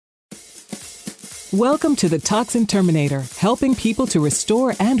Welcome to the Toxin Terminator, helping people to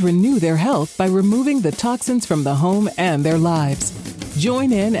restore and renew their health by removing the toxins from the home and their lives.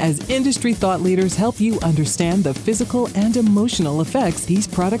 Join in as industry thought leaders help you understand the physical and emotional effects these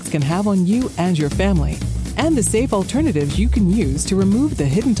products can have on you and your family, and the safe alternatives you can use to remove the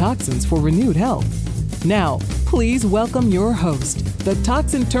hidden toxins for renewed health. Now, please welcome your host, the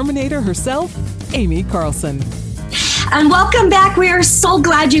Toxin Terminator herself, Amy Carlson. And welcome back. We are so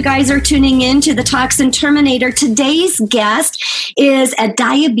glad you guys are tuning in to the Toxin Terminator. Today's guest is a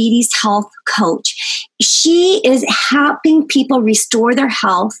diabetes health coach. She is helping people restore their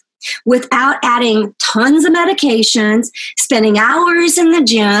health without adding tons of medications, spending hours in the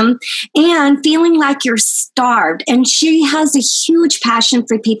gym, and feeling like you're starved. And she has a huge passion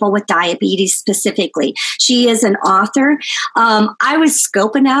for people with diabetes specifically. She is an author. I was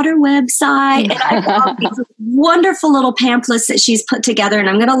scoping out her website, and I love these wonderful little pamphlets that she's put together, and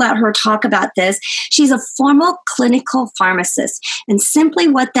I'm going to let her talk about this. She's a formal clinical pharmacist, and simply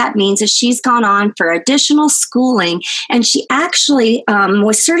what that means is she's gone on for additional schooling, and she actually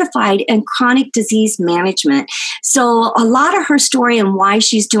was certified in chronic disease management. So a lot of her story and why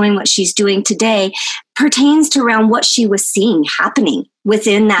she's doing what she's doing today pertains to around what she was seeing happening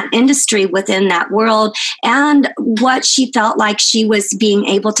within that industry, within that world, and what she felt like she was being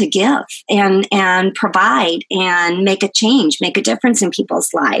able to give and provide and make a change, make a difference in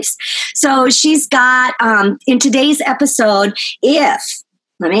people's lives. So she's got, in today's episode, let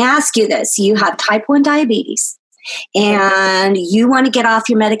me ask you this, you have type 1 diabetes, and you want to get off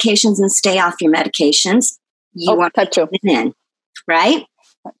your medications and stay off your medications. You want type 2. In, right?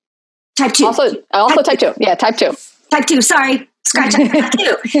 Type 2. Also type 2. Yeah, type 2. Type 2, sorry. Scratch out type 2.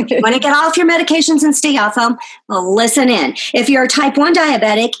 You want to get off your medications and stay off them? Well, listen in. If you're a type 1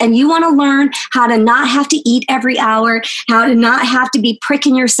 diabetic and you want to learn how to not have to eat every hour, how to not have to be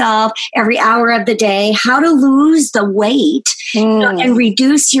pricking yourself every hour of the day, how to lose the weight and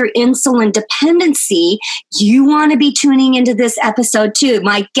reduce your insulin dependency, you want to be tuning into this episode too.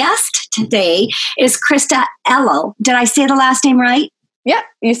 My guest today is Krista Ellow. Did I say the last name right? Yeah,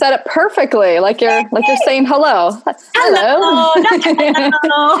 you said it perfectly, like you're saying hello. Hello.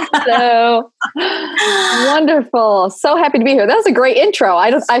 Hello. Wonderful. So happy to be here. That was a great intro.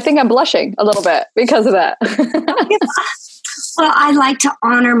 I think I'm blushing a little bit because of that. Well, I like to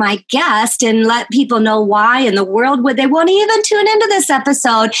honor my guest and let people know why in the world would they want to even tune into this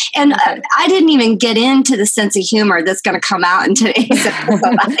episode. And I didn't even get into the sense of humor that's going to come out in today's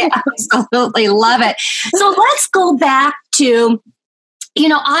episode. I absolutely love it. So let's go back to,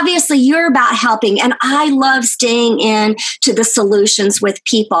 obviously you're about helping, and I love staying in to the solutions with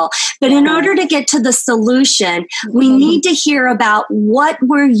people. But in order to get to the solution, we need to hear about what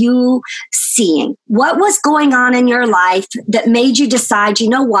were you seeing? What was going on in your life that made you decide, you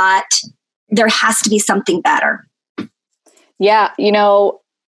know what, there has to be something better? Yeah,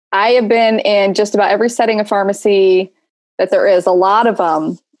 I have been in just about every setting of pharmacy that there is, a lot of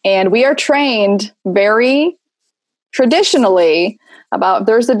them. And we are trained very traditionally about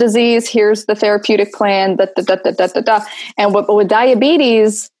there's a disease, here's the therapeutic plan, And with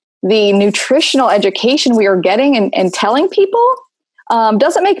diabetes, the nutritional education we are getting and telling people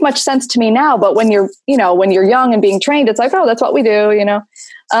doesn't make much sense to me now. But when you're young and being trained, it's like, oh, that's what we do,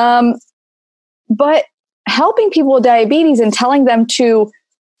 But helping people with diabetes and telling them to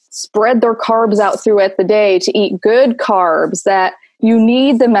spread their carbs out throughout the day, to eat good carbs, that you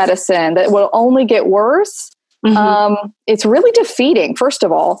need the medicine, that will only get worse. It's really defeating, first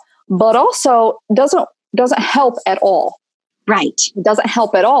of all, but also doesn't help at all. Right. It doesn't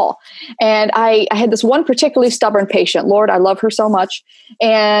help at all. And I had this one particularly stubborn patient, Lord, I love her so much.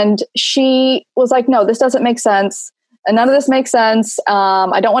 And she was like, no, this doesn't make sense. And none of this makes sense.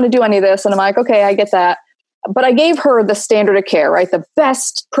 I don't want to do any of this. And I'm like, okay, I get that. But I gave her the standard of care, right? The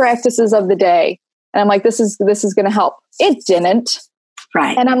best practices of the day. And I'm like, this is going to help. It didn't.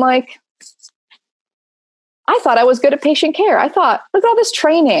 Right. And I'm like, I thought I was good at patient care. I thought, look at all this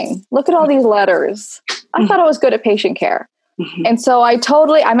training. Look at all these letters. I thought I was good at patient care. And so I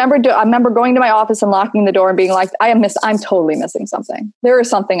remember going to my office and locking the door and being like, I'm totally missing something. There is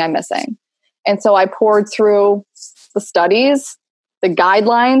something I'm missing. And so I poured through the studies, the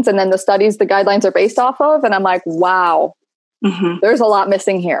guidelines, and then the studies the guidelines are based off of. And I'm like, wow, there's a lot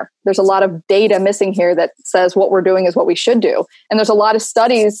missing here. There's a lot of data missing here that says what we're doing is what we should do. And there's a lot of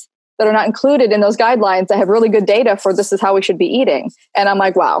studies that are not included in those guidelines that have really good data for this is how we should be eating. And I'm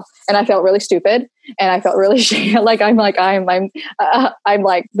like, wow. And I felt really stupid. And I felt really I'm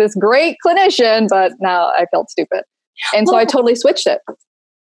like this great clinician, but now I felt stupid. And so I totally switched it.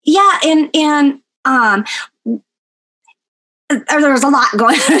 Yeah. And there's a lot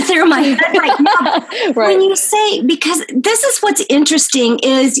going through my head right now. Right. When you say, because this is what's interesting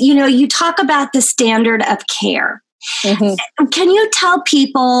is, you talk about the standard of care. Mm-hmm. Can you tell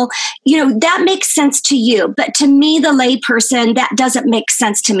people, that makes sense to you, but to me, the lay person, that doesn't make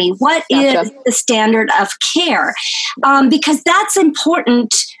sense to me. What is the standard of care? Because that's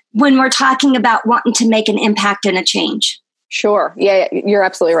important when we're talking about wanting to make an impact and a change. Sure. Yeah, you're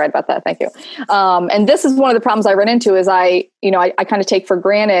absolutely right about that. Thank you. And this is one of the problems I run into is I kind of take for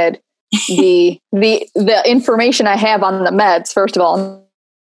granted the information I have on the meds, first of all.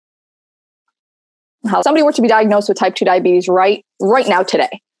 How somebody were to be diagnosed with type 2 diabetes right now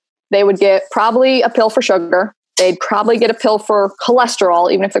today, they would get probably a pill for sugar. They'd probably get a pill for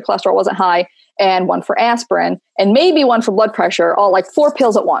cholesterol, even if the cholesterol wasn't high, and one for aspirin, and maybe one for blood pressure, all like 4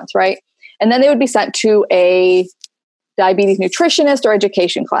 pills at once, right? And then they would be sent to a diabetes nutritionist or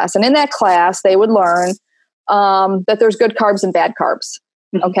education class. And in that class, they would learn that there's good carbs and bad carbs,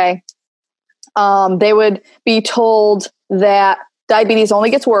 okay? They would be told that diabetes only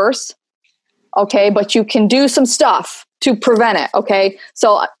gets worse, okay, but you can do some stuff to prevent it, okay?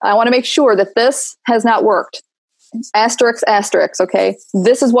 So I want to make sure that this has not worked. Asterisk, okay?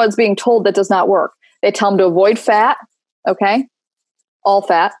 This is what's being told that does not work. They tell them to avoid fat, okay? All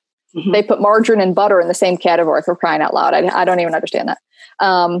fat. Mm-hmm. They put margarine and butter in the same category, for crying out loud. I don't even understand that.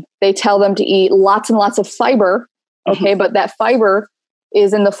 They tell them to eat lots and lots of fiber, okay? But that fiber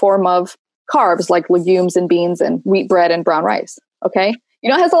is in the form of carbs like legumes and beans and wheat bread and brown rice, okay?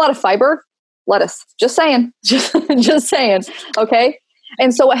 It has a lot of fiber? Lettuce. Just saying. Just saying. Okay.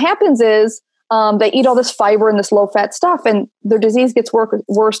 And so what happens is they eat all this fiber and this low fat stuff, and their disease gets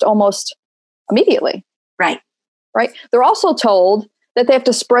worse almost immediately. Right. Right. They're also told that they have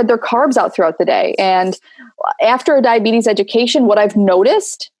to spread their carbs out throughout the day. And after a diabetes education, what I've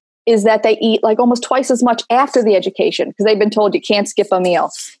noticed is that they eat like almost twice as much after the education because they've been told you can't skip a meal.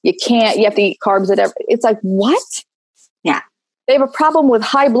 You have to eat carbs at every. It's like, what? Yeah. They have a problem with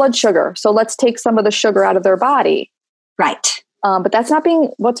high blood sugar. So let's take some of the sugar out of their body. Right. But that's not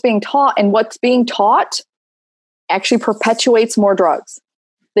what's being taught. And what's being taught actually perpetuates more drugs.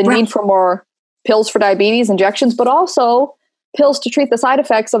 The need for more pills for diabetes, injections, but also pills to treat the side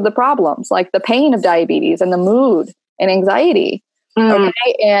effects of the problems, like the pain of diabetes and the mood and anxiety.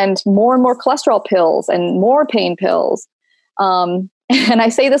 Okay? And more cholesterol pills and more pain pills. And I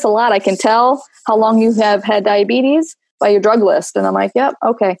say this a lot. I can tell how long you have had diabetes by your drug list. And I'm like, yep,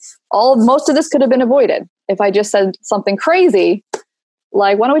 okay. Most of this could have been avoided if I just said something crazy,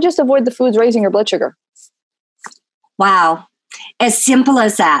 like, why don't we just avoid the foods raising your blood sugar? Wow. As simple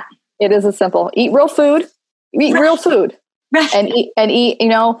as that. It is as simple. Eat real food. Eat real food. Right. And eat, and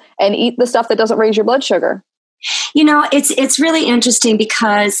eat the stuff that doesn't raise your blood sugar. It's really interesting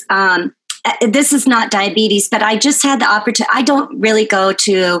because this is not diabetes, but I just had the opportunity. I don't really go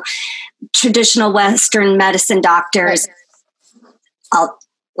to traditional Western medicine doctors,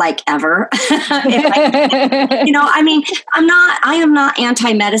 ever. I am not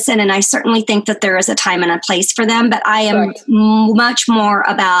anti-medicine, and I certainly think that there is a time and a place for them, but I am much more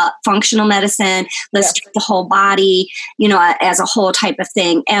about functional medicine. Let's treat the whole body, as a whole type of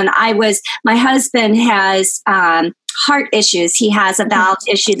thing. And my husband has, heart issues. He has a valve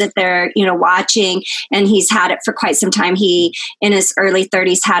issue that they're, watching, and he's had it for quite some time. He, in his early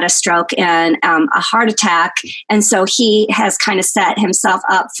 30s, had a stroke and a heart attack. And so he has kind of set himself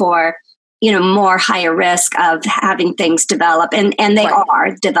up for, more higher risk of having things develop. And they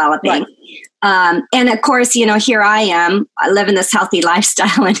are developing. Right. And of course, here I am, I live in this healthy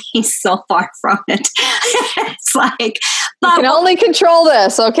lifestyle, and he's so far from it. It's like, you can only control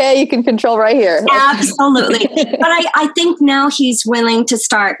this, okay? You can control right here. Absolutely. But I think now he's willing to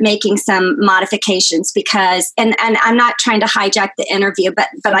start making some modifications because, and I'm not trying to hijack the interview, but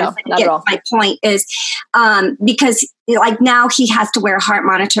I'm going to get my point is, because now he has to wear a heart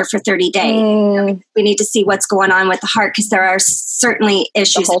monitor for 30 days. We need to see what's going on with the heart because there are certainly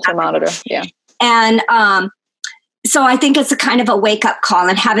issues. The Holter monitor, yeah. And so I think it's a kind of a wake-up call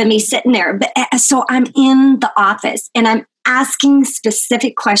and having me sitting there. But so I'm in the office and I'm asking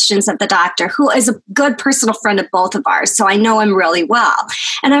specific questions of the doctor, who is a good personal friend of both of ours. So I know him really well.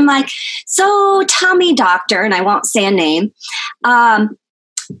 And I'm like, so tell me, doctor, and I won't say a name,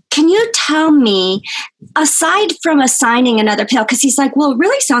 can you tell me, aside from assigning another pill, because he's like, well, it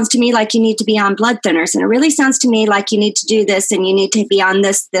really sounds to me like you need to be on blood thinners, and it really sounds to me like you need to do this, and you need to be on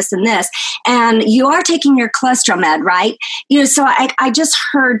this, this, and this, and you are taking your cholesterol med, right? So I just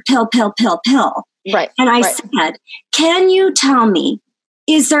heard pill. Right. And I said, can you tell me,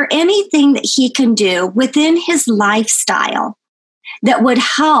 is there anything that he can do within his lifestyle that would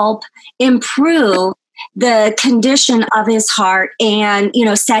help improve the condition of his heart and,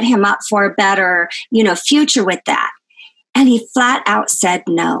 set him up for a better, future with that. And he flat out said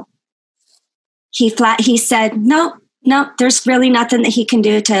no. He said, no, there's really nothing that he can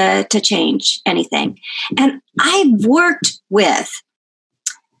do to change anything. And I've worked with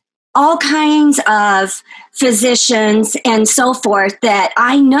all kinds of physicians and so forth that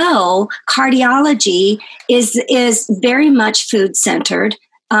I know cardiology is very much food centered.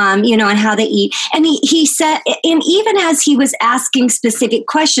 And how they eat. And he said, and even as he was asking specific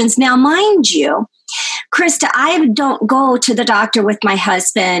questions, now mind you, Krista, I don't go to the doctor with my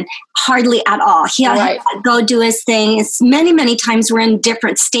husband hardly at all. He'll go do his thing. It's many, many times we're in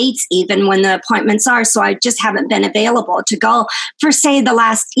different states even when the appointments are. So I just haven't been available to go for, say, the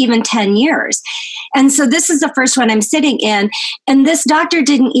last even 10 years. And so this is the first one I'm sitting in. And this doctor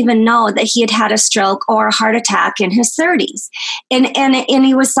didn't even know that he had had a stroke or a heart attack in his 30s. And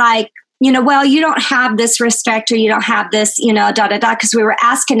he was like, well, you don't have this risk factor, you don't have this, because we were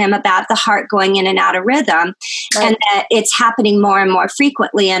asking him about the heart going in and out of rhythm, and that it's happening more and more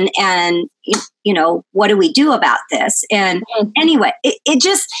frequently. And what do we do about this? And anyway,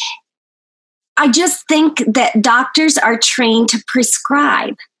 I just think that doctors are trained to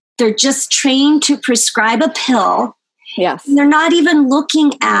prescribe. They're just trained to prescribe a pill. Yes. They're not even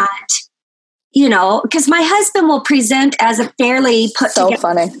looking at, because my husband will present as a fairly put together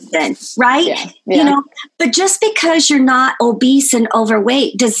person, right? Yeah. But just because you're not obese and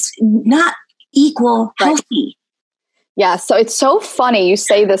overweight does not equal healthy. Yeah. So it's so funny you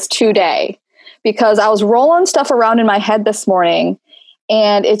say this today, because I was rolling stuff around in my head this morning,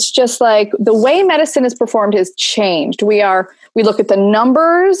 and it's just like the way medicine is performed has changed. We look at the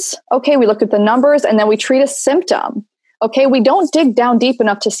numbers. Okay. We look at the numbers and then we treat a symptom. Okay, we don't dig down deep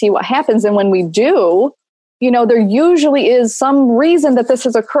enough to see what happens. And when we do, there usually is some reason that this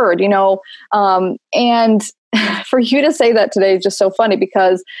has occurred, and for you to say that today is just so funny,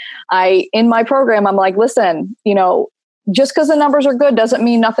 because in my program, I'm like, listen, just because the numbers are good doesn't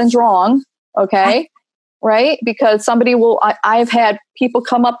mean nothing's wrong. Okay. Right. Because I've had people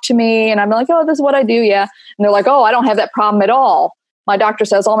come up to me and I'm like, oh, this is what I do. Yeah. And they're like, oh, I don't have that problem at all. My doctor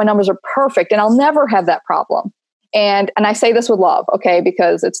says all my numbers are perfect and I'll never have that problem. And I say this with love, okay,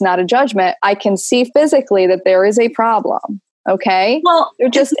 because it's not a judgment. I can see physically that there is a problem, okay? Well, there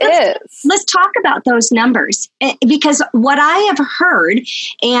just is. Let's talk about those numbers, because what I have heard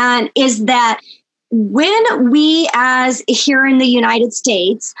is that when we, as here in the United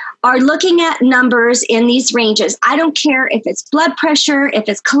States, are looking at numbers in these ranges, I don't care if it's blood pressure, if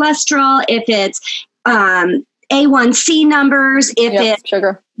it's cholesterol, if it's A1C numbers, if it's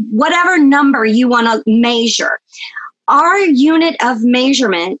sugar, whatever number you want to measure. Our unit of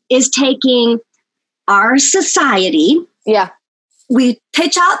measurement is taking our society. Yeah. We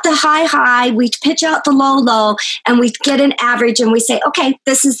pitch out the high, we pitch out the low, and we get an average and we say, okay,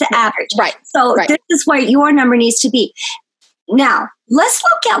 this is the average. Right. So this is where your number needs to be. Now, let's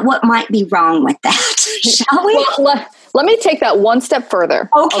look at what might be wrong with that, shall we? Well, let me take that one step further.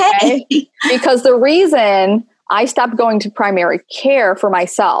 Okay. Because the reason I stopped going to primary care for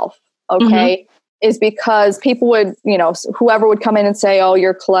myself, is because people would, whoever would come in and say, oh,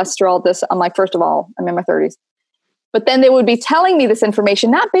 your cholesterol, this. I'm like, first of all, I'm in my 30s. But then they would be telling me this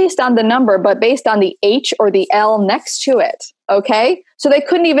information, not based on the number, but based on the H or the L next to it. Okay. So they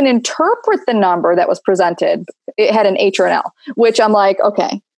couldn't even interpret the number that was presented. It had an H or an L, which I'm like,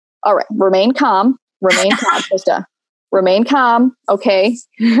 okay, all right, remain calm, Krista. Remain calm. Okay.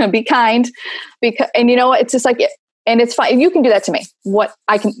 Be kind. And it's just like, and it's fine. You can do that to me.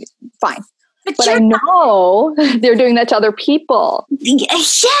 Fine. But I know they're doing that to other people.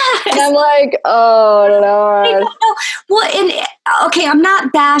 Yes. And I'm like, oh, Lord. Well, I'm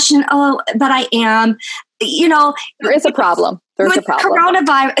not bashing, but I am. There is a problem. There's a problem.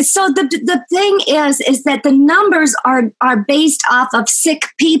 Coronavirus. So the thing is that the numbers are based off of sick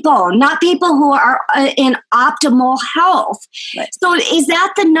people, not people who are in optimal health. Right. So is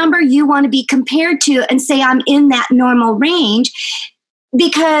that the number you want to be compared to and say I'm in that normal range?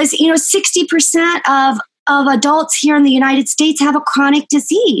 Because 60% of adults here in the United States have a chronic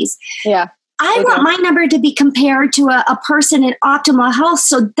disease. Yeah. I want my number to be compared to a person in optimal health.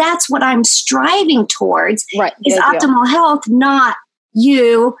 So that's what I'm striving towards, is optimal health, not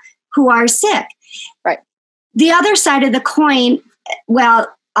you who are sick. Right. The other side of the coin, well,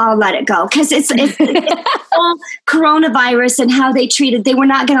 I'll let it go because it's all coronavirus and how they treated. They were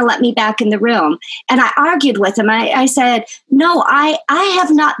not going to let me back in the room. And I argued with him. I said, no, I have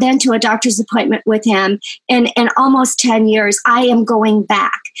not been to a doctor's appointment with him in almost 10 years. I am going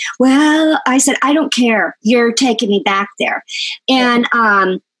back. Well, I said, I don't care. You're taking me back there. And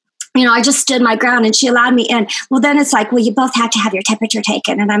I just stood my ground and she allowed me in. Well, then it's like, well, you both have to have your temperature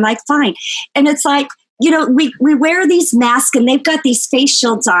taken. And I'm like, fine. And it's like, we wear these masks and they've got these face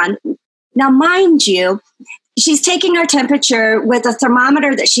shields on. Now, mind you, she's taking our temperature with a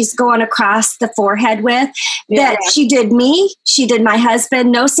thermometer that she's going across the forehead with. That she did me, she did my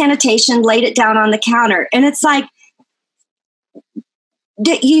husband, no sanitation, laid it down on the counter. And it's like,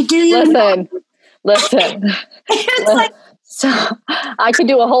 Listen. It's like, so I could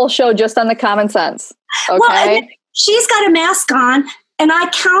do a whole show just on the common sense. Okay. Well, she's got a mask on, and I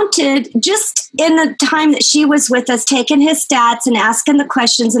counted just in the time that she was with us, taking his stats and asking the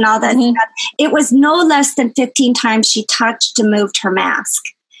questions and all that stuff. It was no less than 15 times she touched and moved her mask.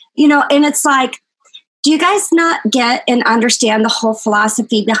 And it's like, do you guys not get and understand the whole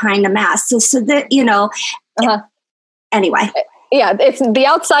philosophy behind the mask? So that, anyway. Yeah, it's the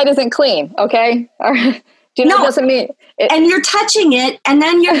outside isn't clean, okay? Do you know what doesn't mean? And you're touching it, and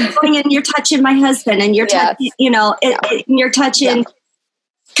then you're going and you're touching my husband, and you're touching, you're touching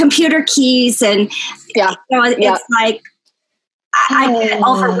computer keys, and it's like I get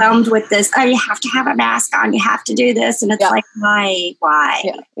overwhelmed with this. Oh, you have to have a mask on. You have to do this, and it's like, why?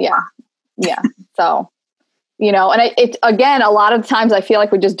 Yeah. So, and it again, a lot of times I feel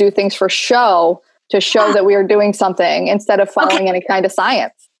like we just do things for show to show that we are doing something instead of following any kind of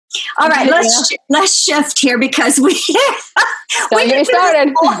science. All right, let's shift here because we Don't get me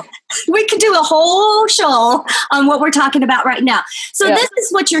started. We could do a whole show on what we're talking about right now. So this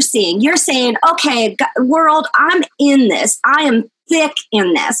is what you're seeing. You're saying, okay, world, I'm in this. I am thick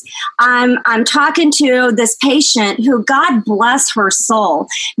in this. I'm talking to this patient who, God bless her soul,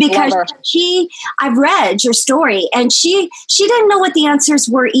 because I've read your story, and she didn't know what the answers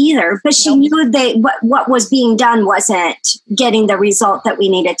were either, but she knew what was being done wasn't getting the result that we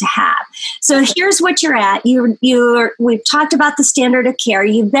needed to have. So here's what you're at. We've talked about the standard of care.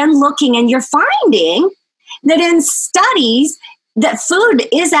 You've been looking, and you're finding that in studies that food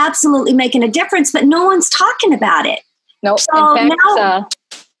is absolutely making a difference, but no one's talking about it. Nope. So now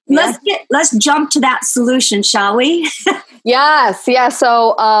let's jump to that solution, shall we? Yes. Yeah.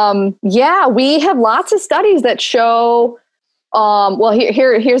 So, we have lots of studies that show,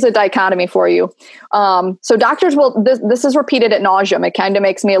 here's a dichotomy for you. So doctors this is repeated ad nauseum. It kind of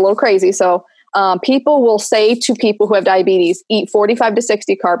makes me a little crazy. So, people will say to people who have diabetes, eat 45 to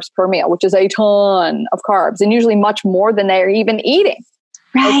 60 carbs per meal, which is a ton of carbs, and usually much more than they're even eating.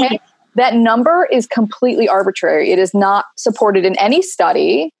 Right. Okay? That number is completely arbitrary. It is not supported in any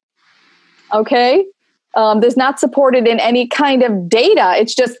study. Okay. There's not supported in any kind of data.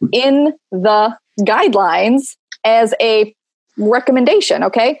 It's just in the guidelines as a recommendation.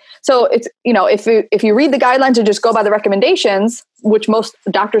 Okay. So it's, if you read the guidelines and just go by the recommendations, which most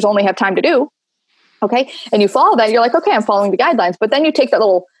doctors only have time to do. Okay. And you follow that, you're like, okay, I'm following the guidelines. But then you take that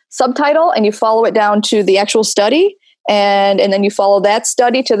little subtitle and you follow it down to the actual study. And then you follow that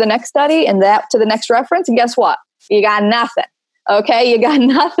study to the next study and that to the next reference. And guess what? You got nothing. Okay. You got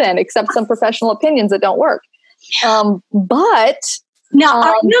nothing except some professional opinions that don't work. But now,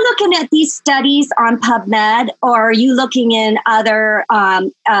 are you looking at these studies on PubMed, or are you looking in other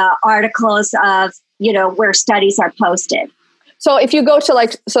articles of, where studies are posted? So if you go to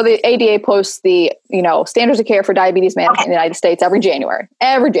the ADA posts the, standards of care for diabetes management in the United States every January,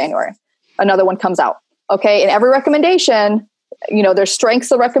 another one comes out. Okay. And every recommendation, there's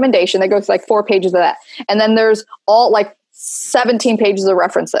strengths of recommendation that goes 4 pages of that. And then there's all 17 pages of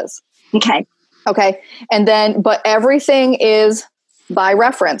references. Okay. Okay. And then, but everything is by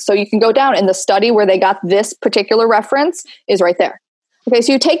reference. So you can go down in the study where they got this particular reference is right there. Okay.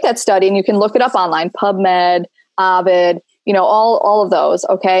 So you take that study and you can look it up online, PubMed, Ovid, all of those.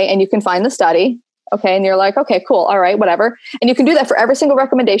 Okay. And you can find the study. Okay. And you're like, okay, cool. All right, whatever. And you can do that for every single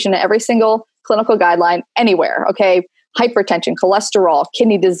recommendation and every single clinical guideline anywhere. Okay. Hypertension, cholesterol,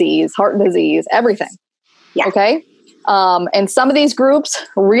 kidney disease, heart disease, everything. Yeah. Okay. And some of these groups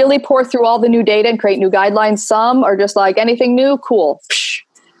really pour through all the new data and create new guidelines. Some are just like, anything new, cool.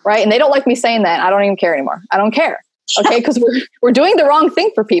 Right. And they don't like me saying that. I don't even care anymore. I don't care. Okay. Because we're doing the wrong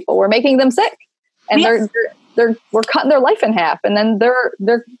thing for people. We're making them sick. And we're cutting their life in half, and then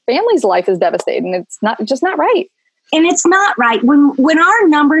their family's life is devastated, and it's just not right. And it's not right. When our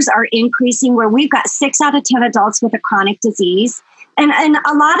numbers are increasing, where we've got 6 out of 10 adults with a chronic disease, and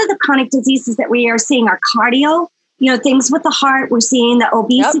a lot of the chronic diseases that we are seeing are cardio, things with the heart. We're seeing the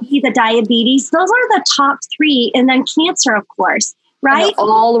obesity, the diabetes. Those are the top 3, and then cancer, of course, right?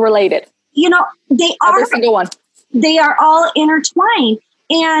 All related. They are every single one. They are all intertwined.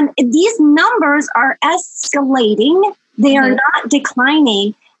 And these numbers are escalating. They are not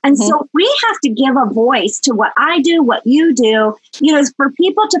declining. And so we have to give a voice to what I do, what you do, for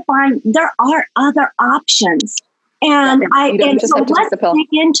people to find there are other options. And so let's dig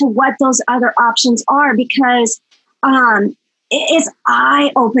into what those other options are, because it's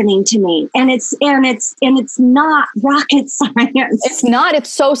eye-opening to me, and it's not rocket science. It's not.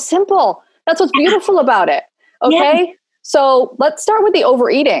 It's so simple. That's what's beautiful about it. Okay, yeah. So let's start with the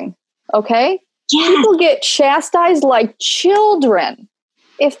overeating. Okay, people get chastised like children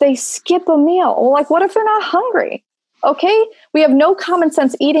if they skip a meal. Well, like, what if they're not hungry? Okay, we have no common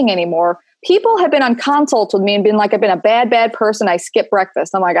sense eating anymore. People have been on consults with me and been like, I've been a bad person. I skip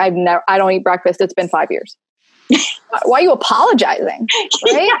breakfast. I'm like, I don't eat breakfast. It's been 5 years. Why are you apologizing?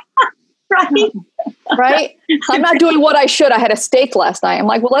 Right? Yeah, right. I'm not doing what I should. I had a steak last night. I'm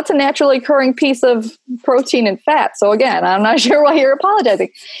like, well, that's a naturally occurring piece of protein and fat. So again, I'm not sure why you're apologizing.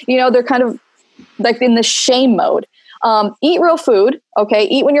 They're kind of like in the shame mode. Eat real food. Okay.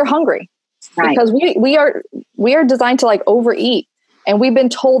 Eat when you're hungry, right? Because we are designed to like overeat. And we've been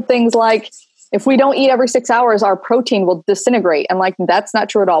told things like, if we don't eat every 6 hours, our protein will disintegrate. And like, that's not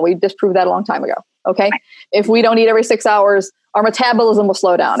true at all. We disproved that a long time ago. Okay. Right. If we don't eat every 6 hours, our metabolism will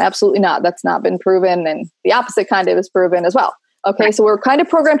slow down. Absolutely not. That's not been proven. And the opposite kind of is proven as well. Okay. Right. So we're kind of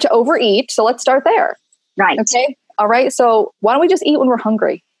programmed to overeat. So let's start there. Right. Okay. All right. So why don't we just eat when we're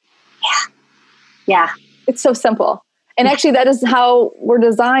hungry? Yeah. Yeah. It's so simple. And actually that is how we're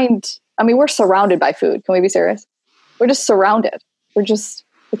designed. I mean, we're surrounded by food. Can we be serious? We're just surrounded. It's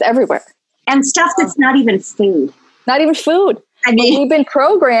everywhere. And stuff that's not even food. Not even food. I mean, we've been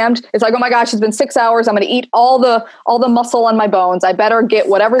programmed. It's like, oh my gosh, it's been 6 hours. I'm going to eat all the muscle on my bones. I better get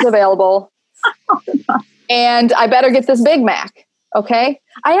whatever's available. And I better get this Big Mac. Okay.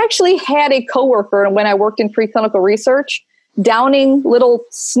 I actually had a coworker when I worked in preclinical research downing little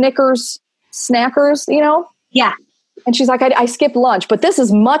Snickers snackers, Yeah. And she's like, I skipped lunch, but this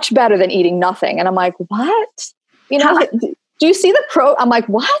is much better than eating nothing. And I'm like, what? Do you see the pro? I'm like,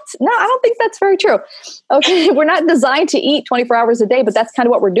 what? No, I don't think that's very true. Okay. We're not designed to eat 24 hours a day, but that's kind of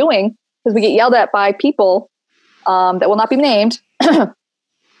what we're doing because we get yelled at by people that will not be named.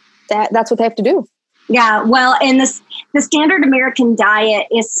 That's what they have to do. Yeah. Well, and the standard American diet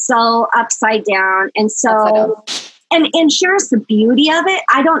is so upside down. And so, and here's the beauty of it.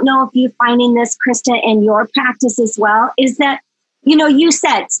 I don't know if you're finding this, Krista, in your practice as well, is that, you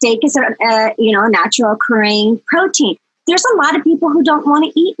said steak is a natural occurring protein. There's a lot of people who don't want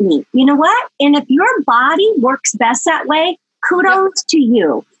to eat meat. You know what? And if your body works best that way, kudos to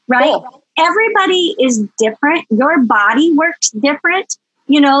you, right? Cool. Everybody is different. Your body works different.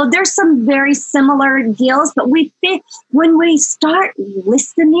 There's some very similar deals, but when we start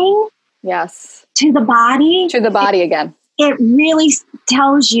listening to the body again, it really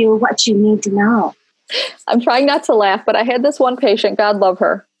tells you what you need to know. I'm trying not to laugh, but I had this one patient, God love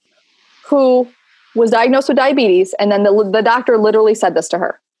her, who was diagnosed with diabetes. And then the doctor literally said this to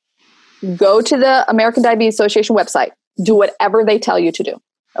her: go to the American Diabetes Association website, do whatever they tell you to do.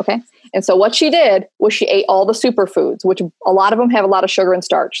 Okay. And so what she did was she ate all the superfoods, which a lot of them have a lot of sugar and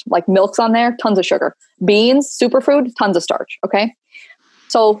starch, like milk's on there, tons of sugar, beans, superfood, tons of starch. Okay.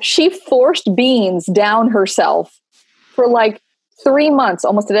 So she forced beans down herself for like 3 months,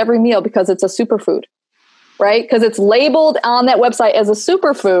 almost at every meal, because it's a superfood, right? Because it's labeled on that website as a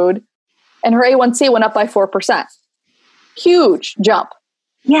superfood. And her A1C went up by 4%. Huge jump.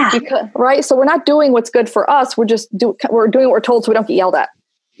 Yeah. Right. So we're not doing what's good for us. We're doing what we're told so we don't get yelled at.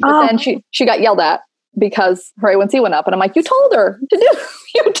 But then she got yelled at because her A1C went up. And I'm like, you told her to do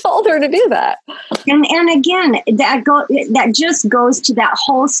that. And again, that just goes to that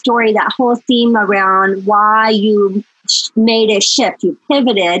whole story, that whole theme around why you made a shift. You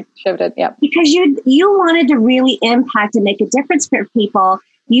pivoted. Yeah. Because you wanted to really impact and make a difference for people.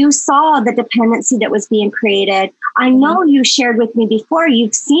 You saw the dependency that was being created. I know you shared with me before,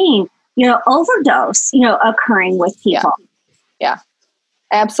 you've seen, overdose, occurring with people. Yeah,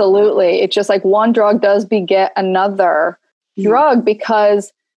 absolutely. It's just like one drug does beget another drug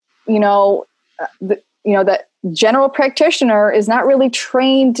because, that general practitioner is not really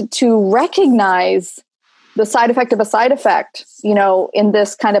trained to recognize the side effect of a side effect, in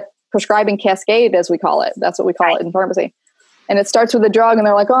this kind of prescribing cascade, as we call it. That's what we call it in pharmacy. And it starts with a drug and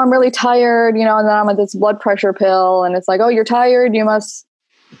they're like, oh, I'm really tired, and then I'm on this blood pressure pill. And it's like, oh, you're tired. You must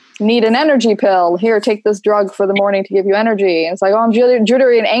need an energy pill. Here, take this drug for the morning to give you energy. And it's like, oh, I'm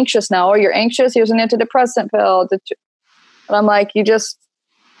jittery and anxious now. Oh, you're anxious? Here's an antidepressant pill. And I'm like, when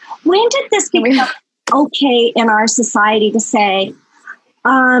did this become okay in our society to say,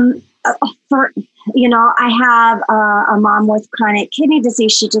 I have a mom with chronic kidney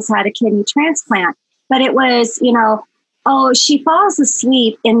disease. She just had a kidney transplant, but it was, Oh, she falls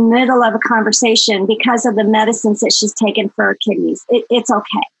asleep in the middle of a conversation because of the medicines that she's taken for her kidneys. It's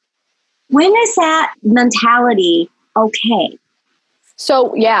okay. When is that mentality okay?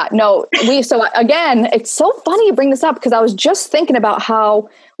 So again, it's so funny you bring this up because I was just thinking about how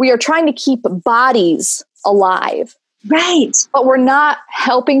we are trying to keep bodies alive. Right. But we're not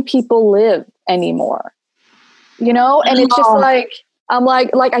helping people live anymore. And it's just like, I'm like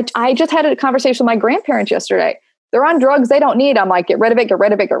I just had a conversation with my grandparents yesterday. They're on drugs they don't need. I'm like, get rid of it, get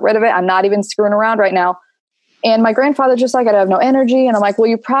rid of it, get rid of it. I'm not even screwing around right now. And my grandfather's just like, I have no energy. And I'm like, well,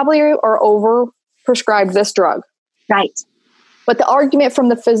 you probably are over prescribed this drug. Right. But the argument from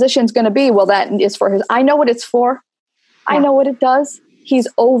the physician's going to be, well, that is for his, I know what it's for. Yeah. I know what it does. He's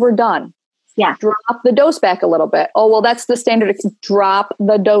overdone. Yeah. Drop the dose back a little bit. Oh, well, that's the standard. Drop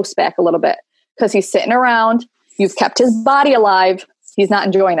the dose back a little bit because he's sitting around. You've kept his body alive. He's not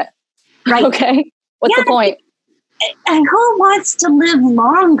enjoying it. Right. Okay. What's the point? And who wants to live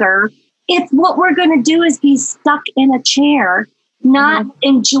longer if what we're going to do is be stuck in a chair, not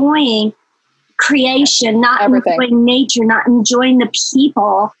enjoying creation, not enjoying nature, not enjoying the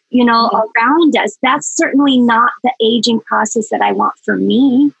people, around us? That's certainly not the aging process that I want for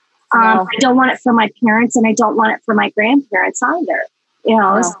me. I don't want it for my parents, and I don't want it for my grandparents either.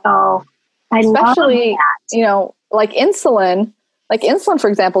 So I especially, love that. Like insulin, for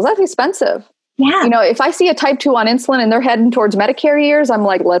example, is that expensive? Yeah. If I see a type 2 on insulin and they're heading towards Medicare years, I'm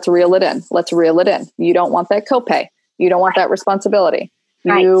like, let's reel it in. Let's reel it in. You don't want that copay. You don't want that responsibility.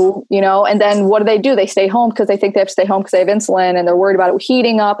 Right. And then what do? They stay home because they think they have to stay home because they have insulin and they're worried about it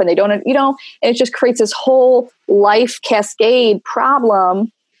heating up and they don't, and it just creates this whole life cascade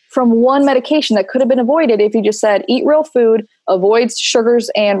problem from one medication that could have been avoided if you just said, eat real food, avoid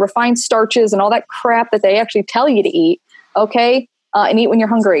sugars and refined starches and all that crap that they actually tell you to eat. Okay. And eat when you're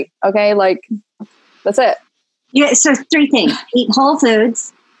hungry. Okay. That's it. Yeah. So 3 things: eat whole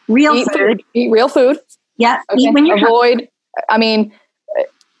foods, eat real food. Yeah. Okay. Eat when you're hungry.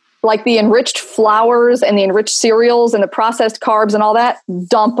 Like the enriched flours and the enriched cereals and the processed carbs and all that,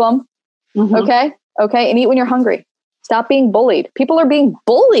 dump them. Mm-hmm. Okay. And eat when you're hungry. Stop being bullied. People are being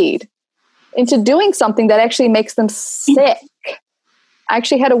bullied into doing something that actually makes them sick. I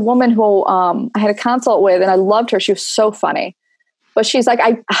actually had a woman who I had a consult with, and I loved her. She was so funny. But she's like,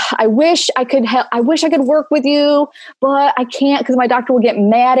 I wish I could help. I wish I could work with you, but I can't because my doctor will get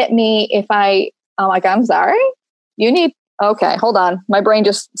mad at me if I'm like, I'm sorry. Okay, hold on. My brain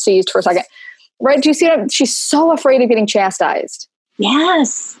just seized for a second. Right? Do you see that? She's so afraid of getting chastised.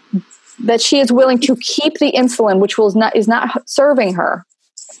 Yes. That she is willing to keep the insulin, which is not serving her,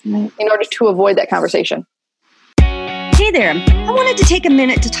 in order to avoid that conversation. Hey there. I wanted to take a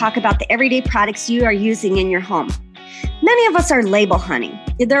minute to talk about the everyday products you are using in your home. Many of us are label hunting.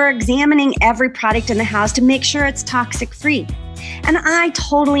 They're examining every product in the house to make sure it's toxic free. And I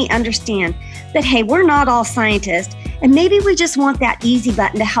totally understand that, hey, we're not all scientists, and maybe we just want that easy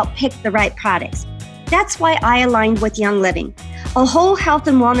button to help pick the right products. That's why I aligned with Young Living, a whole health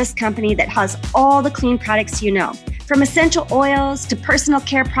and wellness company that has all the clean products from essential oils to personal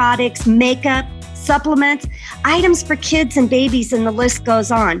care products, makeup, supplements, items for kids and babies, and the list goes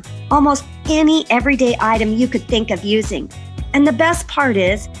on. Almost any everyday item you could think of using. And the best part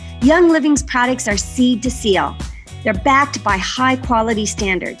is, Young Living's products are seed to seal. They're backed by high quality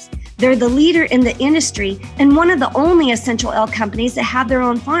standards. They're the leader in the industry and one of the only essential oil companies that have their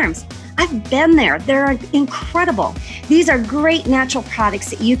own farms. I've been there. They're incredible. These are great natural products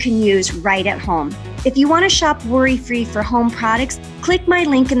that you can use right at home. If you want to shop worry-free for home products, click my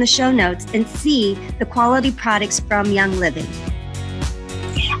link in the show notes and see the quality products from Young Living.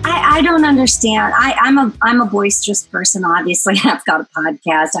 I don't understand. I'm a boisterous person. Obviously, I've got a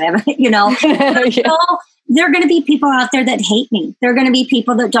podcast. I have, Yeah. There are going to be people out there that hate me. There are going to be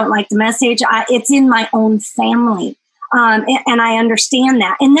people that don't like the message. It's in my own family. And I understand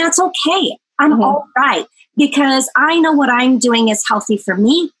that. And that's okay. I'm all right. Because I know what I'm doing is healthy for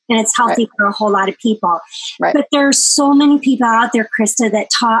me and it's healthy for a whole lot of people. Right. But there's so many people out there, Krista,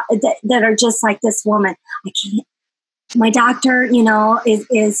 that are just like this woman. I can't. My doctor,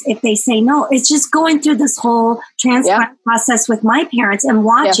 is if they say no, it's just going through this whole transplant process with my parents and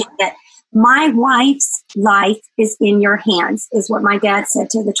watching it. My wife's life is in your hands, is what my dad said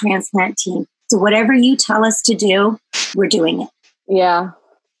to the transplant team. So whatever you tell us to do, we're doing it. Yeah.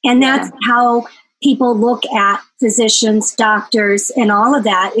 And that's how people look at physicians, doctors, and all of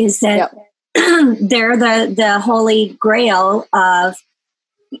that, is that they're the holy grail of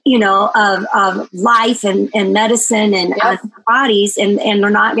life and medicine and bodies, and they're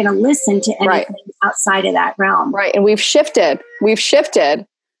not going to listen to anything outside of that realm. Right. And we've shifted. We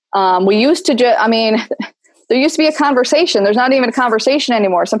used to the There used to be a conversation. There's not even a conversation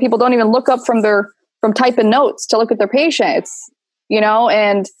anymore. Some people don't even look up from typing notes to look at their patient. It's,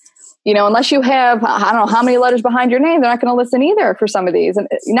 and, unless you have, I don't know how many letters behind your name, they're not going to listen either for some of these. And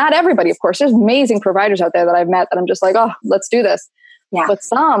not everybody, of course. There's amazing providers out there that I've met that I'm just like, oh, let's do this. Yeah. But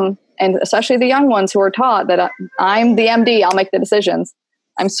some, and especially the young ones who are taught that I'm the MD, I'll make the decisions.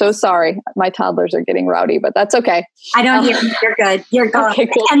 I'm so sorry. My toddlers are getting rowdy, but that's okay. I don't hear you. You're good. You're good. Okay,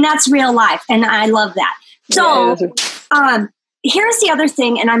 cool. And that's real life. And I love that. So here's the other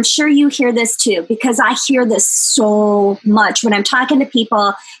thing, and I'm sure you hear this too, because I hear this so much when I'm talking to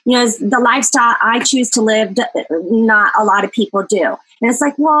people, the lifestyle I choose to live, not a lot of people do. And it's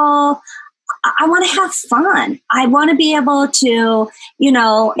like, well, I want to have fun. I want to be able to,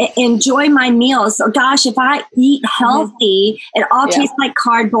 enjoy my meals. So gosh, if I eat healthy, it all tastes like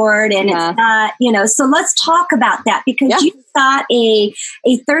cardboard and it's not, so let's talk about that because you've got a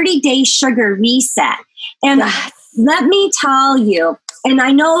 30-day sugar reset. And let me tell you, and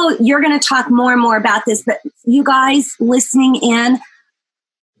I know you're going to talk more and more about this, but you guys listening in,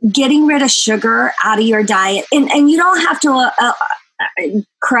 getting rid of sugar out of your diet, and you don't have to,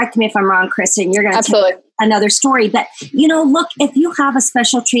 correct me if I'm wrong, Krista, and you're going to tell another story. But, look, if you have a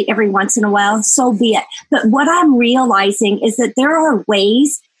special treat every once in a while, so be it. But what I'm realizing is that there are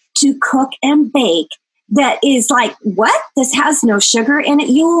ways to cook and bake that is like, what? This has no sugar in it.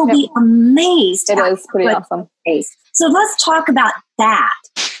 You will be amazed. It is pretty awesome. So let's talk about that.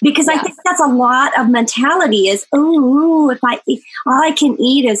 Because I think that's a lot of mentality is, if I eat, all I can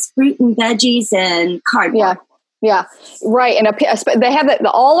eat is fruit and veggies and cardboard. Yeah, right. And they have the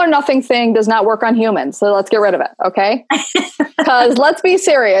all or nothing thing does not work on humans. So let's get rid of it. Okay. Because let's be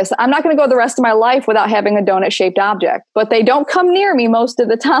serious. I'm not going to go the rest of my life without having a donut shaped object, but they don't come near me most of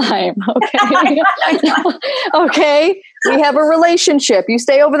the time. Okay. Okay. We have a relationship. You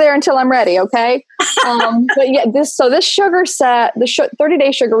stay over there until I'm ready. Okay. But yeah, this sugar set, the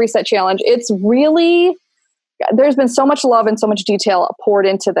 30-day sugar reset challenge, it's really, there's been so much love and so much detail poured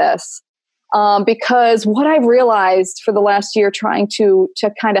into this. Because what I've realized for the last year trying to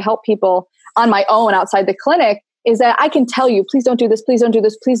kind of help people on my own outside the clinic is that I can tell you, please don't do this, please don't do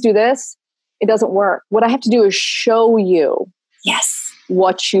this, please do this. It doesn't work. What I have to do is show you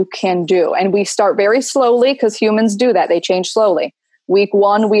what you can do. And we start very slowly because humans do that. They change slowly. Week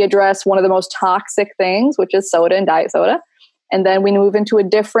 1, we address one of the most toxic things, which is soda and diet soda. And then we move into a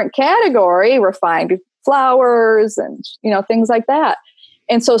different category, refined flours and, things like that.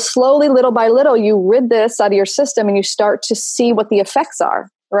 And so slowly, little by little, you rid this out of your system and you start to see what the effects are,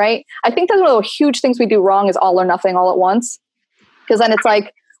 right? I think that's one of the huge things we do wrong is all or nothing all at once. Because then it's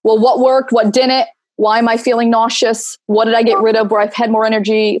like, well, what worked? What didn't? Why am I feeling nauseous? What did I get rid of where I've had more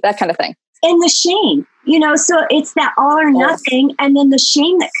energy? That kind of thing. And the shame, so it's that all or nothing. And then the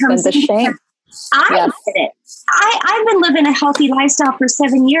shame that comes in. The shame. I did it. I've been living a healthy lifestyle for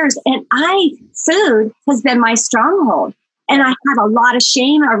 7 years and food has been my stronghold. And I had a lot of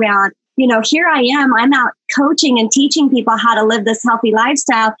shame around, here I am, I'm out coaching and teaching people how to live this healthy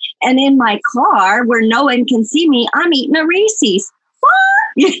lifestyle. And in my car where no one can see me, I'm eating a Reese's.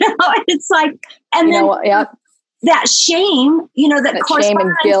 It's like, and then that shame, that shame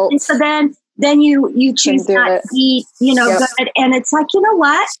and guilt. And so then you choose not to eat, good. And it's like, you know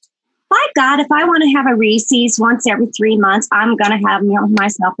what? By God, if I want to have a Reese's once every 3 months, I'm going to have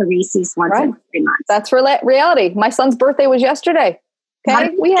myself a Reese's once every 3 months. That's reality. My son's birthday was yesterday. Okay.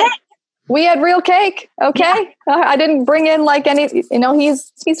 We had real cake. Okay. Yeah. I didn't bring in like any,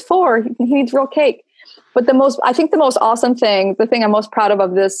 he's 4. He needs real cake. But I think the most awesome thing, the thing I'm most proud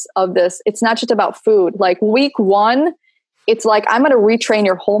of this, it's not just about food. Like week 1, it's like, I'm going to retrain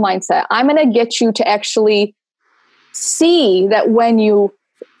your whole mindset. I'm going to get you to actually see that when you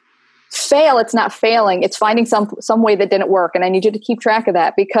fail, it's not failing. It's finding some way that didn't work. And I need you to keep track of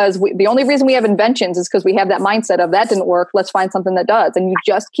that because the only reason we have inventions is because we have that mindset of that didn't work. Let's find something that does. And you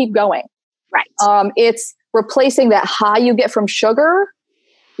just keep going. Right. It's replacing that high you get from sugar.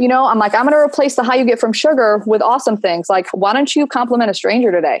 I'm like, I'm going to replace the high you get from sugar with awesome things. Like, why don't you compliment a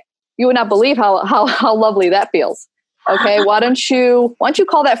stranger today? You would not believe how lovely that feels. Okay. Why don't you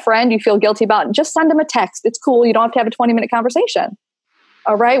call that friend you feel guilty about and just send them a text? It's cool. You don't have to have a 20-minute conversation.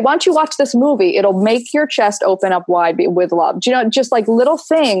 All right. Why don't you watch this movie? It'll make your chest open up wide with love. Just like little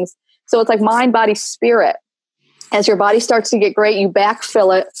things. So it's like mind, body, spirit. As your body starts to get great, you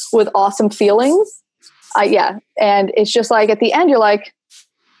backfill it with awesome feelings. And it's just like at the end, you're like,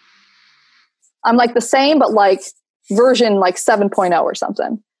 I'm like the same, but like version like 7.0 or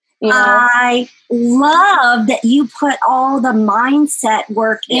something. I love that you put all the mindset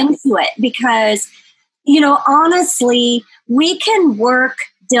work into it because, honestly, we can work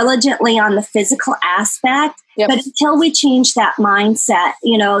diligently on the physical aspect. Yep. But until we change that mindset,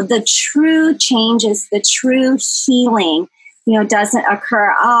 the true changes, the true healing, doesn't occur.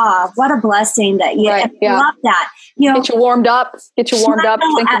 What a blessing that you love that. Get you warmed up.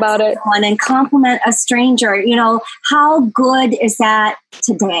 Think about it. And compliment a stranger. How good is that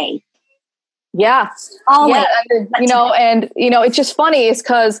today? Yeah. Always. Yeah. And it's just funny is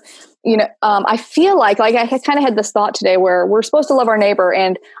because, I feel like I kind of had this thought today where we're supposed to love our neighbor.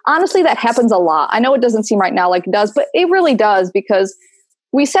 And honestly, that happens a lot. I know it doesn't seem right now like it does, but it really does, because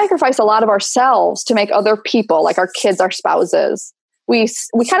we sacrifice a lot of ourselves to make other people, like our kids, our spouses. We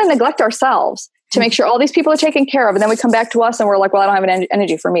kind of neglect ourselves to make sure all these people are taken care of. And then we come back to us and we're like, well, I don't have any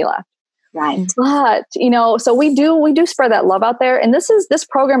energy for me left. Right. But, so we do spread that love out there. And this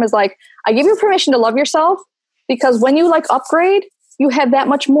program is like, I give you permission to love yourself, because when you upgrade, you have that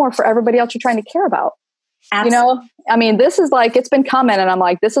much more for everybody else you're trying to care about. Absolutely. This is it's been coming, and I'm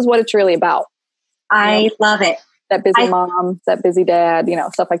like, this is what it's really about. I love it. That busy mom, that busy dad,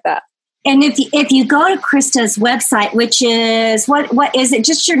 stuff like that. And if you go to Krista's website, which is what is it?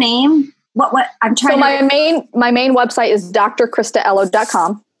 Just your name? What I'm trying. So my main website is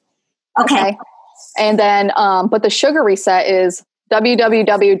drkristaellow.com. Okay. And then, but the sugar reset is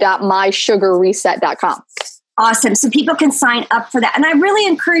www.mysugarreset.com. Awesome. So people can sign up for that. And I really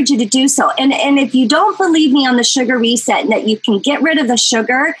encourage you to do so. And if you don't believe me on the sugar reset and that you can get rid of the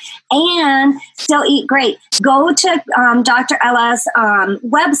sugar and still eat great, go to Dr. Ella's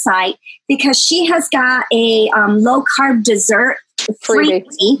website, because she has got a low carb dessert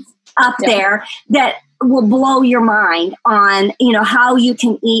freebie up there that will blow your mind on, how you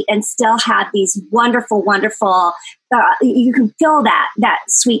can eat and still have these wonderful, you can feel that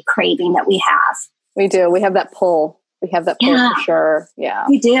sweet craving that we have. We do. We have that pull. For sure. Yeah.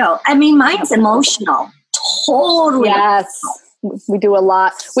 We do. Mine's emotional. Totally. Yes. We do a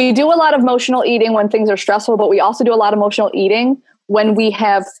lot. We do a lot of emotional eating when things are stressful, but we also do a lot of emotional eating when we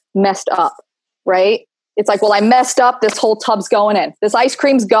have messed up, right? It's like, well, I messed up. This whole tub's going in. This ice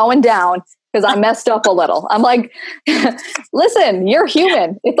cream's going down because I messed up a little. I'm like, listen, you're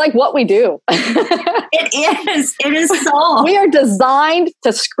human. It's like what we do. It is so. We are designed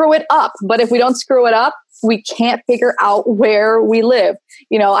to screw it up. But if we don't screw it up, we can't figure out where we live.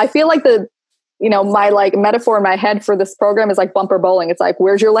 I feel like my metaphor in my head for this program is like bumper bowling. It's like,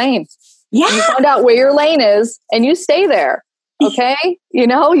 where's your lane? Yeah. And you find out where your lane is and you stay there. Okay.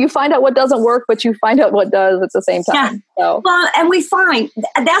 You find out what doesn't work, but you find out what does at the same time. Yeah. So. Well, and we find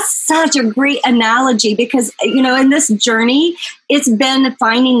that's such a great analogy, because, in this journey, it's been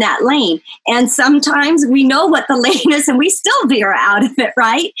finding that lane. And sometimes we know what the lane is and we still veer out of it,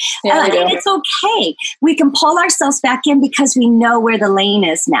 right? Yeah, and it's okay. We can pull ourselves back in because we know where the lane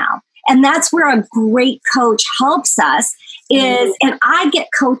is now. And that's where a great coach helps us. And I get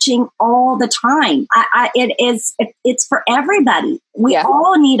coaching all the time. It's for everybody. We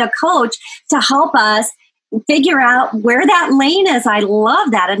all need a coach to help us figure out where that lane is. I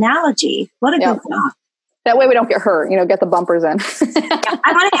love that analogy. What a good job. That way we don't get hurt, get the bumpers in.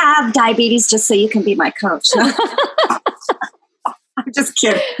 I want to have diabetes just so you can be my coach. I'm just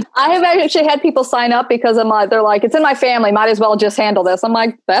kidding. I have actually had people sign up because they're like, it's in my family. Might as well just handle this. I'm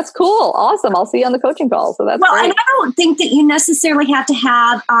like, that's cool. Awesome. I'll see you on the coaching call. So that's great. And I don't think that you necessarily have to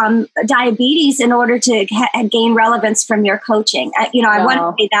have diabetes in order to gain relevance from your coaching. I want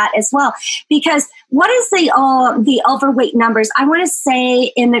to say that as well, because what is the overweight numbers? I want to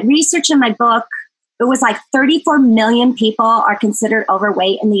say in the research in my book, it was like 34 million people are considered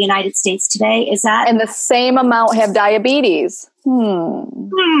overweight in the United States today. Is that? And the same amount have diabetes.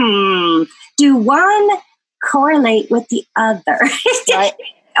 Do one correlate with the other? Right.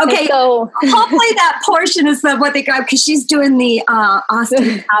 Okay, so hopefully that portion is what they got, because she's doing the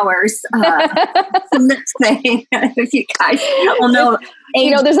Austin Powers lip thing. If you guys don't know.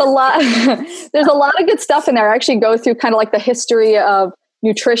 There's a lot of good stuff in there. I actually go through kind of like the history of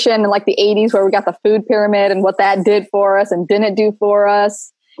nutrition in like the 80s, where we got the food pyramid and what that did for us and didn't do for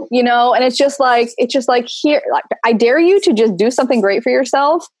us, and it's just like here, like, I dare you to just do something great for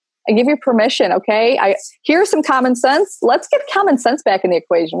yourself. I give you permission. Okay. Here's some common sense. Let's get common sense back in the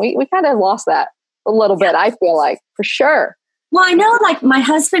equation. We kind of lost that a little bit. I feel like, for sure. Well, I know, like, my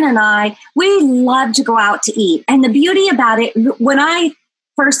husband and I, we love to go out to eat. And the beauty about it, when I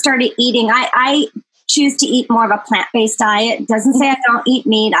first started eating, I choose to eat more of a plant-based diet. Doesn't say I don't eat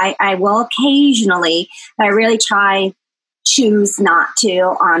meat. I will occasionally, but I really choose not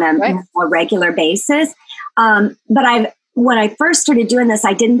to on a more regular basis. But when I first started doing this,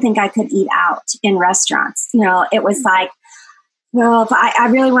 I didn't think I could eat out in restaurants. It was like, well, if I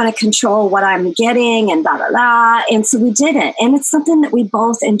really want to control what I'm getting and blah, blah, blah. And so we didn't. And it's something that we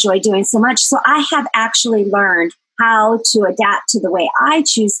both enjoy doing so much. So I have actually learned how to adapt to the way I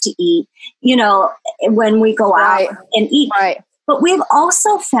choose to eat, when we go out and eat. Right. But we've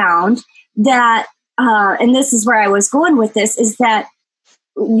also found that, and this is where I was going with this, is that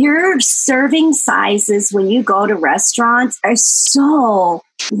your serving sizes when you go to restaurants are so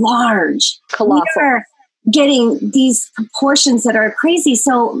large. Colossal. We're getting these proportions that are crazy.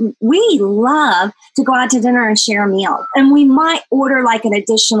 So we love to go out to dinner and share a meal. And we might order like an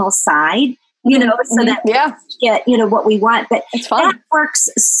additional side, so that we get, what we want. But it's fun. That works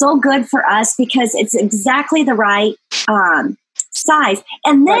so good for us because it's exactly the right size.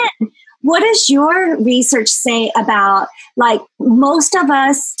 And then what does your research say about, like, most of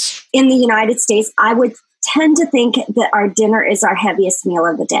us in the United States, I would tend to think that our dinner is our heaviest meal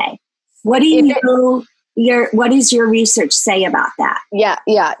of the day. What does your research say about that? Yeah.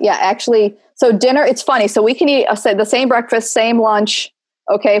 Actually, so dinner, it's funny. So we can eat the same breakfast, same lunch.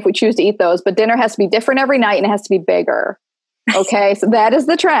 Okay. If we choose to eat those, but dinner has to be different every night and it has to be bigger. Okay. So that is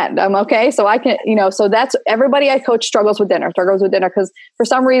the trend. Okay. So I can, so that's everybody I coach struggles with dinner because for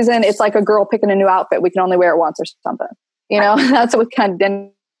some reason it's like a girl picking a new outfit. We can only wear it once or something, that's what we kind of dinner.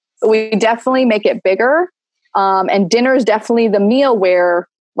 We definitely make it bigger. And dinner is definitely the meal where,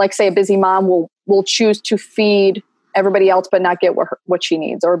 like, say a busy mom will choose to feed everybody else, but not get what she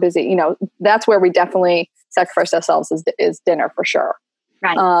needs, or busy, that's where we definitely sacrifice ourselves is dinner for sure.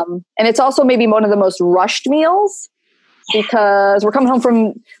 Right. And it's also maybe one of the most rushed meals because we're coming home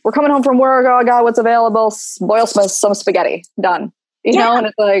from work. Oh God, what's available? Boil some spaghetti, done. And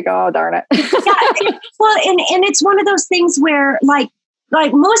it's like, oh, darn it. Well, and it's one of those things where like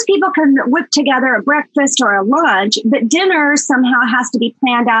most people can whip together a breakfast or a lunch, but dinner somehow has to be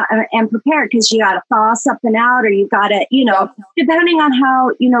planned out and prepared because you got to thaw something out, or you got to, depending on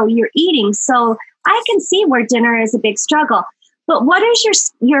how, you're eating. So I can see where dinner is a big struggle. But what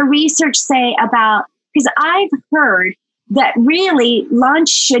does your research say about, because I've heard that really lunch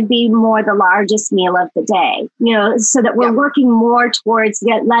should be more the largest meal of the day, so that we're working more towards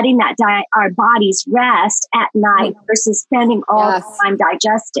letting our bodies rest at night versus spending all the time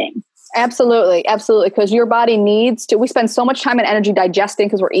digesting. Absolutely. Because your body needs to, we spend so much time and energy digesting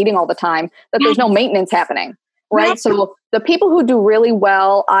because we're eating all the time that there's no maintenance happening. Right. So the people who do really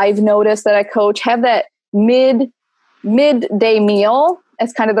well, I've noticed that I coach, have that midday meal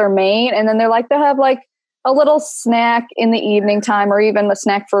as kind of their main. And then they have like a little snack in the evening time, or even a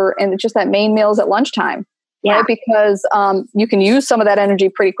snack and just that main meal is at lunchtime. Yeah. Right. Because you can use some of that energy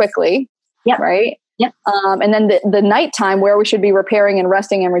pretty quickly. Yep. Right. Yep. And then the nighttime where we should be repairing and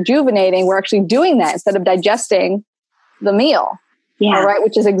resting and rejuvenating, we're actually doing that instead of digesting the meal. Yeah. All right.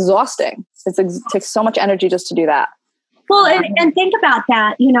 Which is exhausting. It takes so much energy just to do that. Well, and think about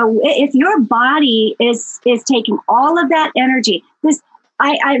that. If your body is taking all of that energy,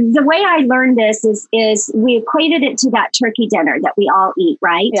 the way I learned this is we equated it to that turkey dinner that we all eat,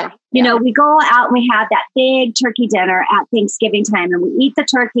 right? Yeah. We go out and we have that big turkey dinner at Thanksgiving time, and we eat the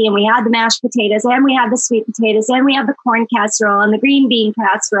turkey, and we have the mashed potatoes, and we have the sweet potatoes, and we have the corn casserole and the green bean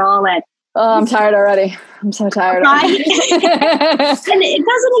casserole. And I'm tired already. I'm so tired. Right? And it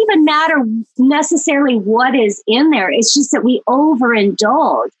doesn't even matter necessarily what is in there. It's just that we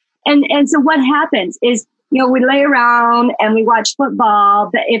overindulge. And so what happens is, we lay around and we watch football,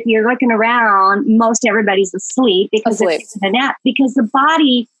 but if you're looking around, most everybody's asleep because they're taking a nap, because the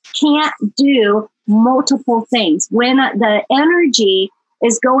body can't do multiple things. When the energy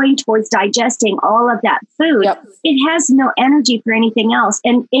is going towards digesting all of that food, it has no energy for anything else.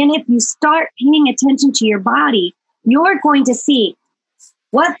 And if you start paying attention to your body, you're going to see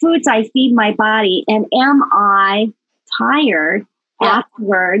what foods I feed my body, and am I tired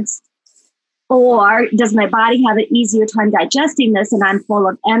afterwards? Or does my body have an easier time digesting this, and I'm full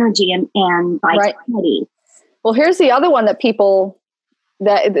of energy and vitality? Right. Well, here's the other one that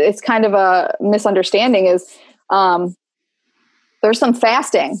it's kind of a misunderstanding is there's some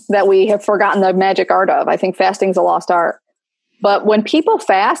fasting that we have forgotten the magic art of. I think fasting is a lost art. But when people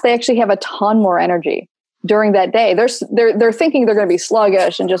fast, they actually have a ton more energy during that day. They're thinking they're going to be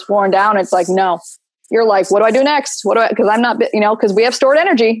sluggish and just worn down. It's like, no. You're like, what do I do next? Because I'm not, because we have stored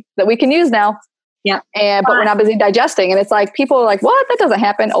energy that we can use now. Yeah. But we're not busy digesting. And it's like, people are like, what? That doesn't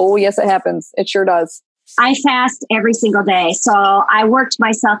happen. Oh, yes, it happens. It sure does. I fast every single day. So I worked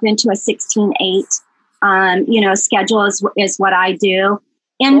myself into a 16-8, schedule is what I do.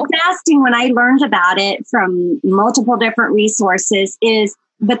 And fasting, when I learned about it from multiple different resources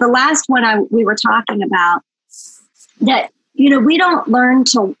but the last one we were talking about, that we don't learn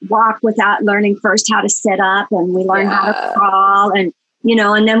to walk without learning first how to sit up, and we learn how to crawl, and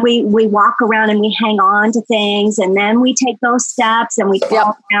and then we walk around and we hang on to things, and then we take those steps and we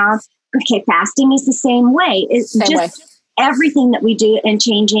fall down. Okay, fasting is the same way. It's everything that we do and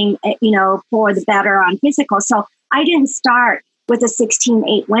changing, for the better on physical. So I didn't start with a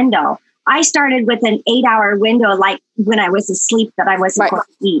 16-8 window. I started with an 8-hour window, like when I was asleep, that I wasn't going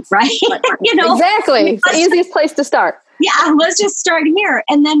to eat, right? Exactly. It's the easiest place to start. Yeah, let's just start here.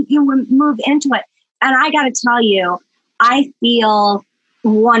 And then you move into it. And I got to tell you, I feel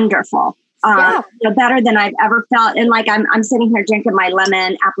wonderful. Better than I've ever felt. And like I'm sitting here drinking my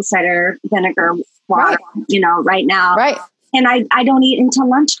lemon apple cider vinegar water, right now. Right. And I don't eat until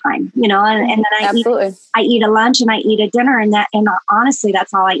lunchtime, and then I eat a lunch and I eat a dinner, and honestly,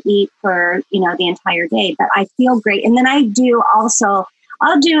 that's all I eat for, the entire day. But I feel great. And then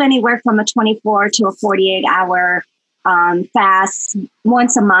I'll do anywhere from a 24 to a 48-hour fast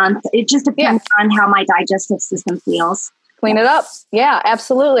once a month. It just depends on how my digestive system feels. Clean it up. Yeah,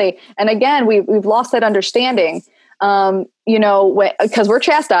 absolutely. And again, we've lost that understanding, because we're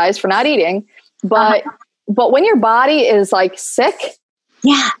chastised for not eating, but when your body is like sick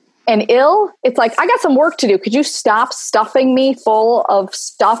and ill, it's like, I got some work to do. Could you stop stuffing me full of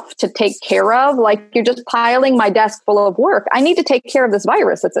stuff to take care of? Like, you're just piling my desk full of work. I need to take care of this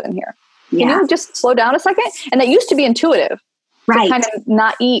virus that's in here. Can you just slow down a second? And that used to be intuitive. Right. To kind of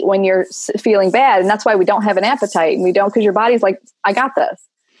not eat when you're feeling bad. And that's why we don't have an appetite. And we don't, because your body's like, I got this.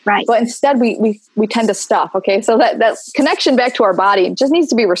 Right. But instead we tend to stuff. Okay. So that connection back to our body just needs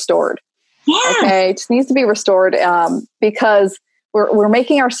to be restored. Yeah. Okay. It just needs to be restored because we're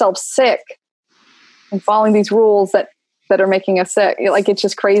making ourselves sick and following these rules that are making us sick. Like, it's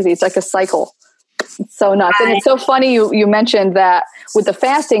just crazy. It's like a cycle. It's so nuts. And it's so funny you mentioned that with the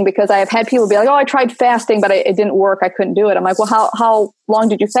fasting, because I have had people be like, oh, I tried fasting, but it didn't work. I couldn't do it. I'm like, well, how long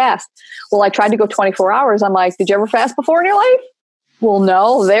did you fast? Well, I tried to go 24 hours. I'm like, did you ever fast before in your life? Well,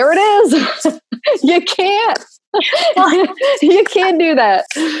 no, there it is. You can't. You can't do that.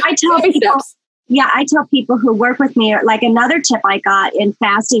 I tell people who work with me, like, another tip I got in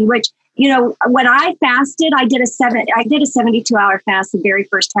fasting, which, when I fasted, I did a 72-hour fast the very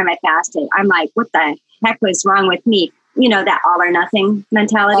first time I fasted. I'm like, what the heck was wrong with me? That all or nothing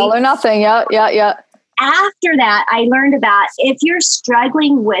mentality. All or nothing. Yeah. After that, I learned about if you're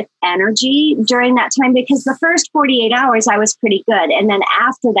struggling with energy during that time, because the first 48 hours I was pretty good. And then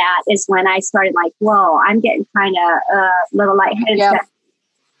after that is when I started like, whoa, I'm getting kind of a little lightheaded. Yeah.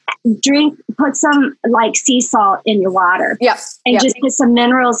 Put some like sea salt in your water. And just put some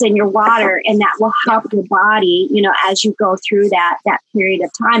minerals in your water, and that will help your body, as you go through that period of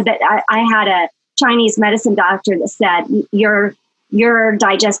time. But I had a Chinese medicine doctor that said, your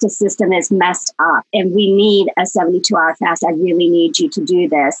digestive system is messed up and we need a 72-hour fast. I really need you to do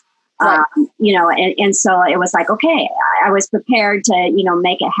this. Right. And so it was like, okay, I was prepared to,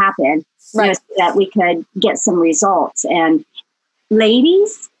 make it happen, so that we could get some results. And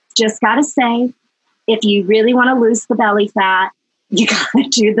ladies, just got to say, if you really want to lose the belly fat, you got to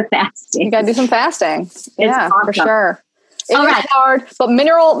do the fasting. You got to do some fasting. Yeah, awesome. For sure. It's hard, but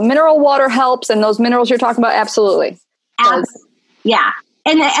mineral water helps. And those minerals you're talking about, absolutely. Yeah.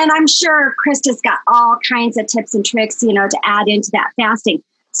 And I'm sure Krista's got all kinds of tips and tricks, to add into that fasting.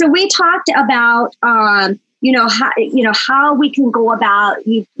 So we talked about, how we can go about,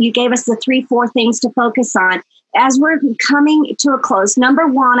 you gave us the 3-4 things to focus on. As we're coming to a close, number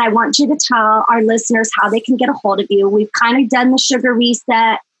one, I want you to tell our listeners how they can get a hold of you. We've kind of done the Sugar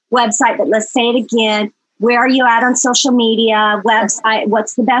Reset website, but let's say it again. Where are you at on social media, website?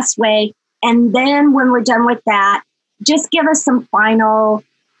 What's the best way? And then when we're done with that, just give us some final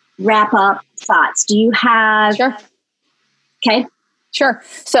wrap up thoughts. Do you have? Sure. Okay. Sure.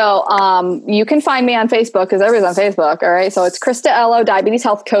 So you can find me on Facebook, because everybody's on Facebook. All right. So it's Krista Ellow, Diabetes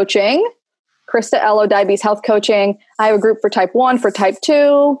Health Coaching. Krista Ellow, Diabetes Health Coaching. I have a group for type 1, for type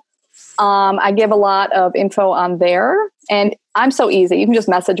 2. I give a lot of info on there, and I'm so easy. You can just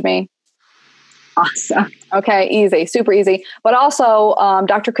message me. Awesome. Okay. Easy, super easy. But also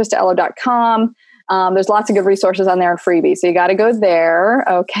drkristaellow.com. There's lots of good resources on there and freebies. So you got to go there.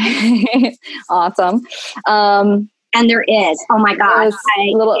 Okay. Awesome. And there is. Oh my gosh.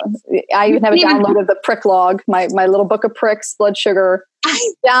 I even have a download of the prick log, my little book of pricks, blood sugar,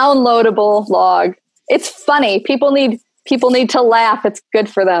 downloadable log. It's funny. People need to laugh. It's good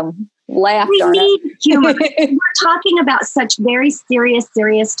for them. Laugh, darn it. We need humor. We're talking about such very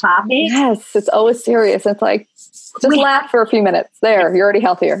serious topics. Yes, it's always serious. It's like, just laugh for a few minutes. There, you're already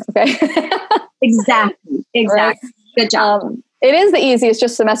healthier. Okay. Exactly. Right? Good job. It is the easiest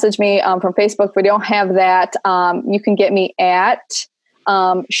just to message me from Facebook. If we don't have that, you can get me at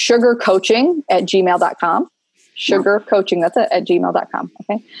sugarcoaching@gmail.com. Sugarcoaching, that's it, at gmail.com.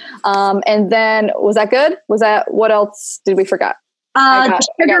 Okay. And then, was that good? What else did we forget? I got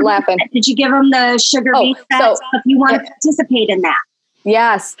laughing. Did you give them the sugar reset? So if you want to participate in that.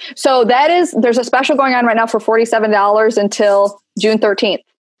 Yes. So there's a special going on right now for $47 until June 13th.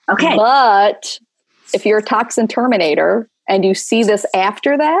 Okay. But if you're a Toxin Terminator and you see this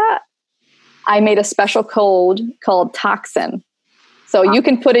after that, I made a special code called Toxin. So you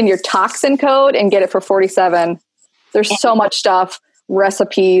can put in your Toxin code and get it for $47. There's so much stuff,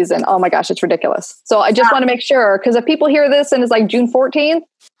 recipes, and oh my gosh, it's ridiculous. So I just want to make sure, because if people hear this and it's like June 14th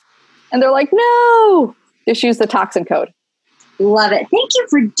and they're like, no, just use the Toxin code. Love it. Thank you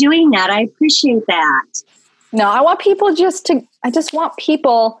for doing that. I appreciate that. No, I want people I just want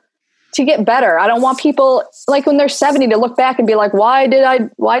people to get better. I don't want people like when they're 70 to look back and be like, why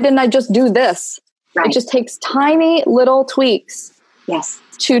didn't I just do this? Right. It just takes tiny little tweaks. Yes.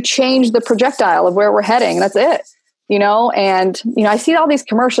 To change the projectile of where we're heading. That's it. And I see all these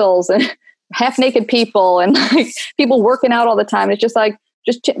commercials and half naked people and like people working out all the time. It's just like,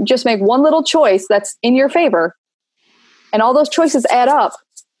 just make one little choice that's in your favor. And all those choices add up.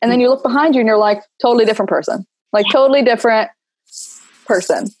 And then you look behind you and you're like, totally different person, totally different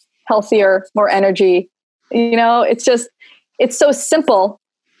person, healthier, more energy. It's so simple.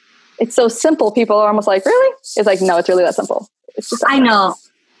 It's so simple. People are almost like, really? It's like, no, it's really that simple. It's just I know.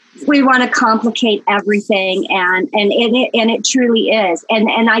 We want to complicate everything, and it truly is.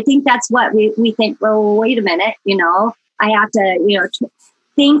 And I think that's what we think, well, wait a minute, I have to,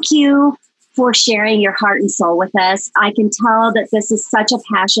 thank you for sharing your heart and soul with us. I can tell that this is such a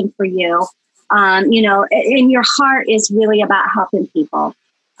passion for you. And your heart is really about helping people.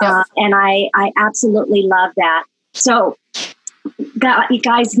 Yep. And I absolutely love that. So you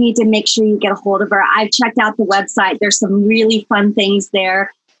guys need to make sure you get a hold of her. I've checked out the website. There's some really fun things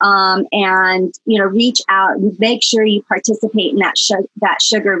there. And reach out, make sure you participate in that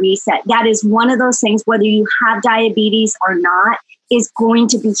sugar reset. That is one of those things, whether you have diabetes or not, is going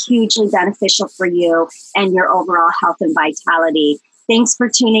to be hugely beneficial for you and your overall health and vitality. Thanks for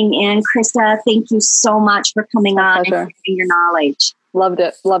tuning in, Krista. Thank you so much for coming on and sharing your knowledge. Loved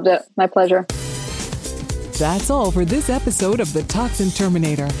it. My pleasure. That's all for this episode of The Toxin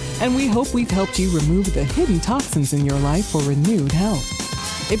Terminator, and we hope we've helped you remove the hidden toxins in your life for renewed health.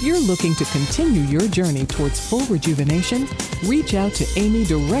 If you're looking to continue your journey towards full rejuvenation, reach out to Amy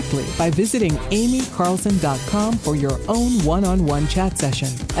directly by visiting amycarlson.com for your own one-on-one chat session,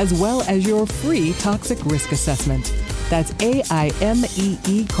 as well as your free toxic risk assessment. That's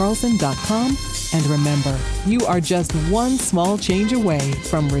AIMEEcarlson.com. And remember, you are just one small change away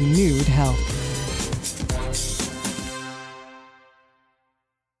from renewed health.